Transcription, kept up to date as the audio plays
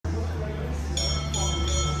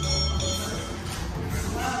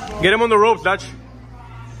Get him on the ropes, Dutch.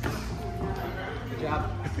 Good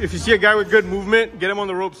job. If you see a guy with good movement, get him on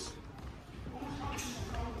the ropes.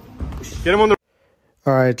 Get him on the.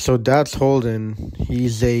 All right, so that's Holden.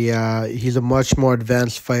 He's a much more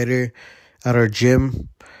advanced fighter at our gym,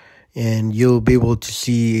 and you'll be able to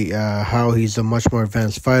see how he's a much more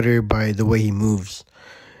advanced fighter by the way he moves,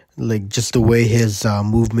 like just the way his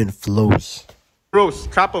movement flows. Ropes,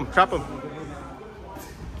 trap him, trap him.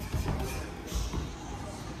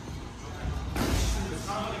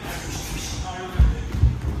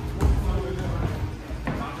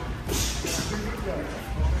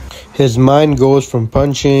 His mind goes from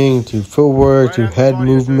punching to footwork to head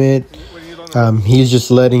movement. He's just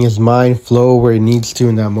letting his mind flow where it needs to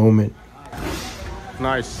in that moment.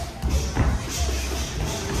 Nice.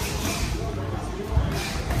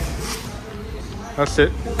 That's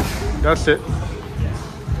it. That's it.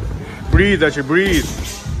 Breathe, that you breathe.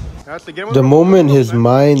 That's it. The moment his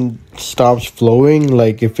mind stops flowing,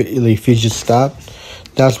 like if he just stopped,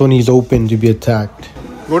 that's when he's open to be attacked.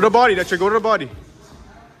 Go to the body, that you go to the body.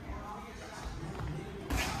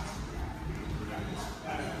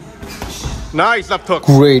 Nice left hook.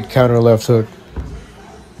 Great counter left hook.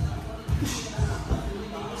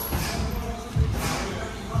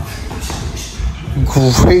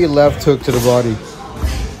 Great left hook to the body.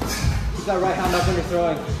 Keep that right hand up when you're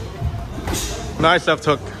throwing. Nice left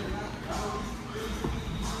hook.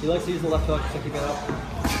 He likes to use the left hook, so keep it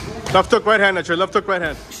up. Left hook, right hand, that's your left hook, right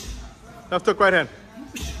hand. Left hook, right hand.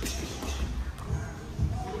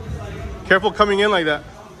 Careful coming in like that.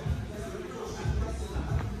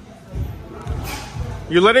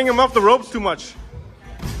 You're letting him off the ropes too much.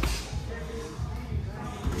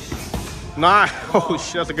 Nah, oh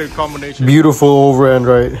shit, that's a good combination. Beautiful overhand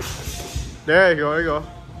right. There you go, there you go.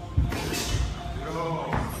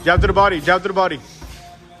 Jab to the body, jab to the body.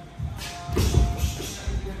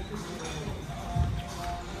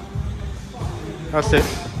 That's it,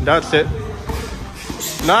 that's it.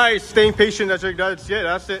 Nice, staying patient, that's it, that's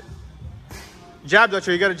it. Jab, that's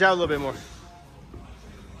it, you gotta jab a little bit more.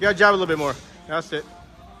 You gotta jab a little bit more, that's it.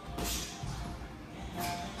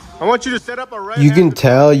 I want you to set up a right. You can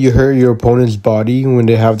tell you hurt your opponent's body when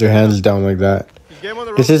they have their hands down like that.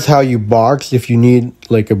 This is how you box if you need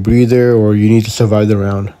like a breather or you need to survive the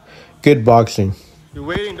round. Good boxing. You're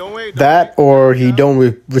waiting, don't wait. That or he don't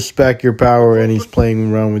respect your power and he's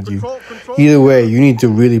playing around with you. Either way, you need to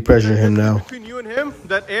really pressure him now. Between you and him,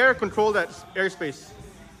 that air, control that airspace.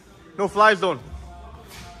 No fly zone.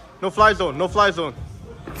 No fly zone, no fly zone.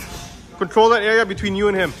 Control that area between you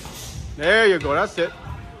and him. There you go, that's it.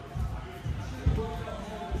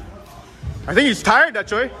 I think he's tired, that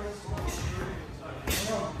Choi.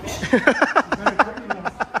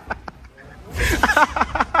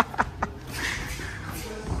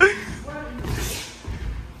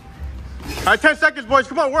 All right, 10 seconds, boys.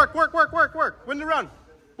 Come on, work, work, work, work, work. Win the round.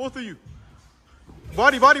 Both of you.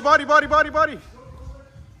 Body, body, body, body, body, body.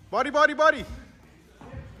 Body, body, body.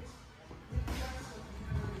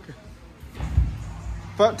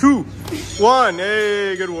 Okay. 2, 1.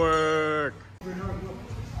 Hey, good work.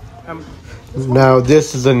 Now,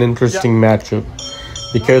 this is an interesting matchup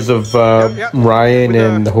because of Ryan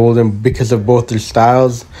and Holden. Because of both their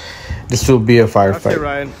styles, this will be a firefight. That's it,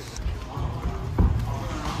 Ryan.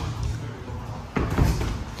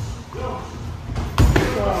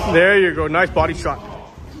 There you go. Nice body shot.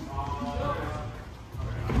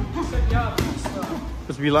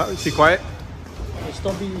 Just be loud. Be quiet. Just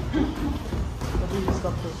don't be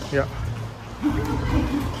Yeah.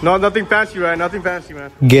 No, nothing fancy, Ryan. Nothing fancy,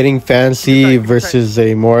 man. Getting fancy versus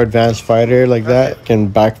a more advanced fighter like that can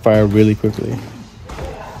backfire really quickly.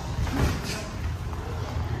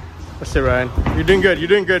 That's it, Ryan. You're doing good. You're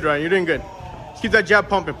doing good, Ryan. You're doing good. Just keep that jab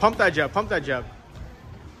pumping. Pump that jab. Pump that jab.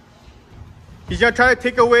 He's gonna try to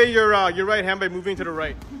take away your right hand by moving to the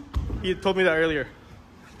right. He told me that earlier.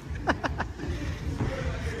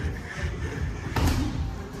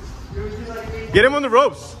 Get him on the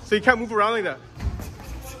ropes so he can't move around like that.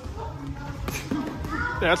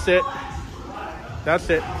 That's it. That's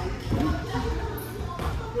it.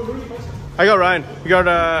 I got Ryan. You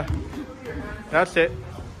got that's it.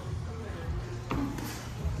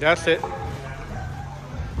 That's it.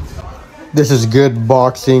 This is good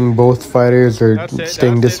boxing. Both fighters are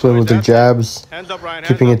staying disciplined with their jabs. Hands up, Ryan.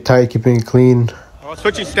 Keeping it tight, keeping it clean. Oh,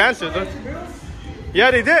 switching stances. Huh? Yeah,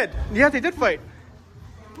 they did. Yeah, they did fight.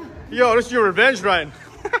 Yo, this is your revenge, Ryan.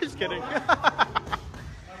 Just kidding.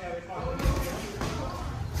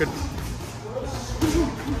 Good.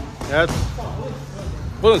 That's.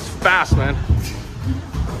 Well, it's fast, man.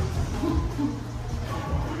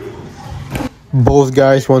 Both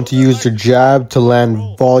guys want to use their jab to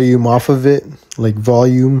land volume off of it, like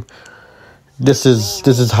volume. This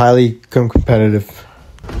is highly competitive.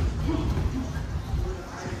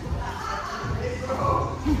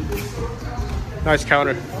 Nice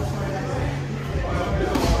counter.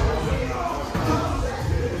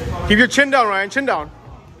 Keep your chin down, Ryan. Chin down.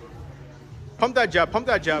 Pump that jab. Pump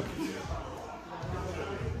that jab.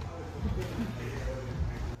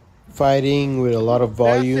 Fighting with a lot of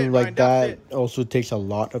volume like Ryan, that's that also takes a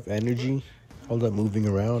lot of energy. All that moving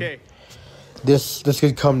around. Okay. This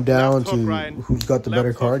could come down Left hook, to Ryan. who's got the better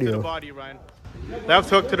Left hook to the cardio. body, Ryan. Left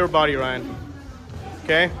hook to the body, Ryan.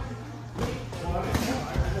 Okay.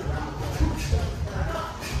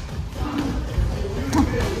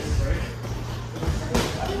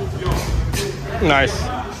 Nice.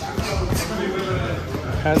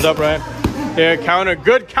 Hands up, Ryan. Yeah, counter.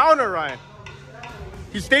 Good counter, Ryan.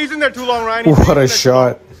 He stays in there too long, Ryan. What a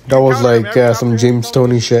shot. That was like some James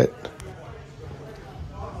Toney shit.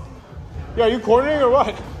 Yeah, are you cornering or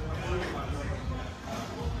what?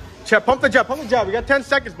 Chet, pump the jab, pump the jab. We got 10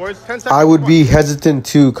 seconds, boys. 10 seconds. I would be hesitant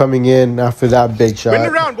too coming in after that big shot. Win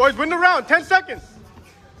the round, boys. Win the round. 10 seconds.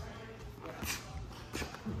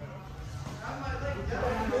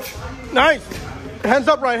 Nice. Hands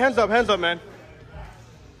up, Ryan. Hands up, man.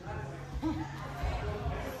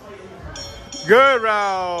 Good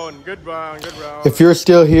round. Good round. Good round. If you're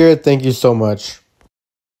still here, thank you so much.